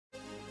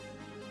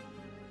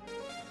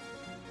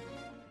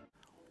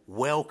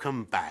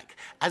welcome back.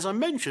 As I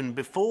mentioned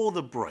before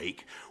the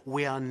break,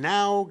 we are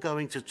now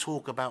going to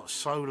talk about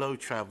solo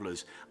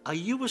travellers. Are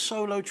you a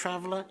solo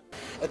traveller?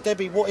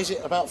 Debbie, what is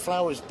it about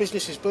flowers?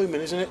 Business is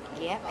booming, isn't it?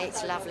 Yeah,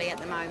 it's lovely at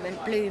the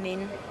moment,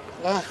 blooming.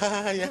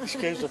 Yeah,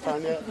 excuse the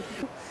pun, yeah.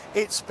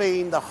 It's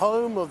been the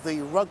home of the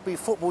Rugby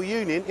Football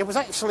Union. It was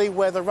actually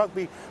where the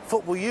Rugby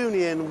Football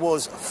Union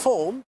was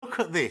formed. Look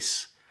at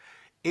this.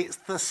 It's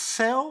the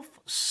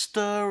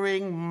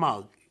self-stirring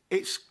mug.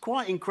 It's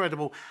quite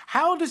incredible.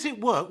 How does it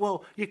work?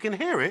 Well, you can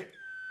hear it,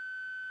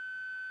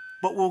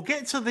 but we'll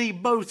get to the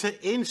motor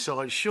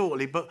inside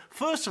shortly. But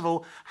first of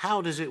all,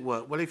 how does it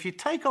work? Well, if you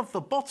take off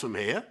the bottom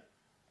here,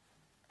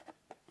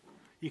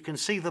 you can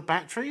see the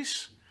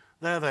batteries.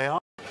 There they are.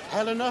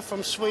 Helena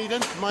from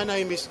Sweden. My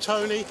name is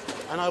Tony,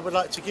 and I would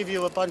like to give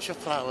you a bunch of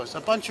flowers,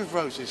 a bunch of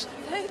roses.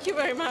 Thank you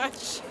very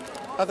much.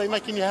 Are they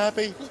making you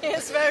happy?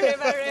 Yes, very,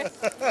 very.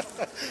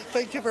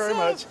 Thank you very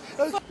much.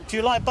 Do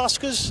you like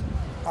buskers?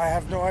 I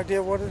have no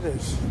idea what it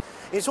is.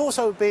 It's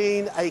also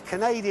been a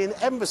Canadian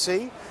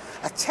embassy,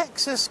 a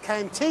Texas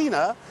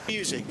cantina.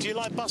 Music. Do you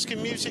like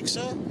busking music,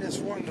 sir? It's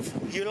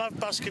wonderful. You love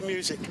busking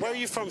music. Where are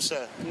you from,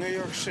 sir? New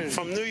York City.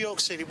 From New York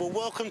City. Well,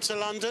 welcome to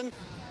London.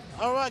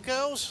 All right,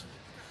 girls.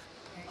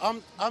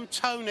 I'm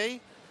Tony.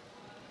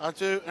 I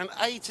do an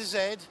A to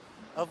Z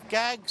of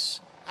gags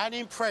and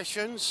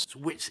impressions,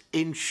 which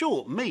in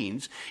short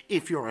means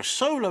if you're a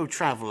solo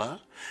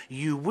traveller,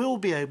 you will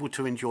be able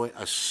to enjoy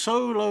a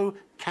solo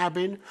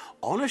cabin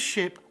on a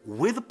ship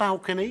with a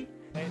balcony.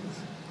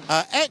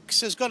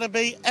 X has got to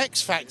be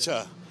X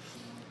Factor.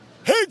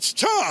 It's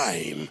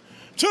time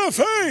to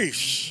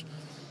face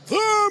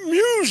the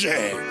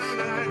music.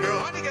 You're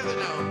all together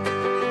now.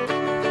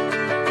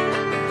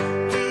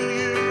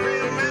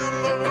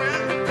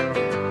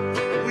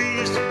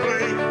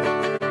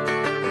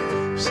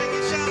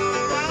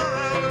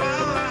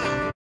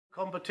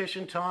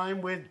 Competition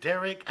time with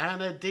Derek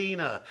and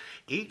Adina.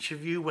 Each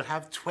of you will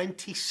have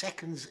 20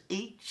 seconds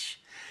each.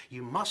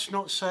 You must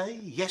not say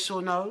yes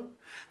or no.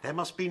 There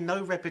must be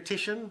no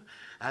repetition,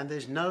 and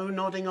there's no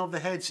nodding of the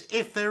heads.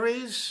 If there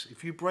is,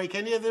 if you break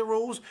any of the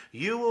rules,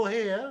 you will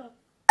hear.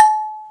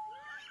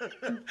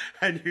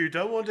 And you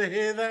don't want to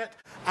hear that.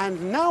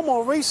 And now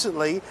more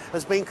recently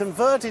has been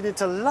converted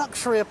into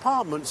luxury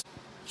apartments.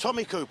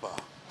 Tommy Cooper.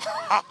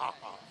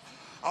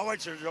 I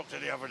went to the doctor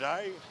the other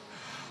day.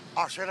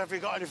 I said, have you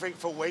got anything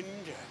for wind?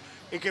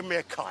 He gave me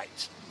a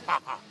kite.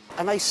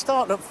 And they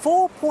start at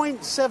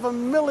 £4.7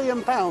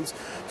 million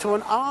to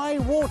an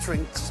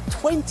eye-watering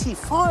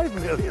 £25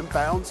 million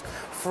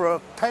for a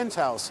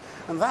penthouse.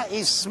 And that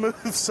is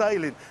smooth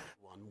sailing.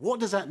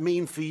 What does that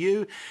mean for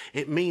you?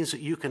 It means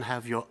that you can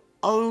have your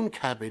own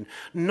cabin,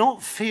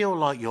 not feel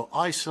like you're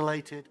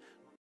isolated.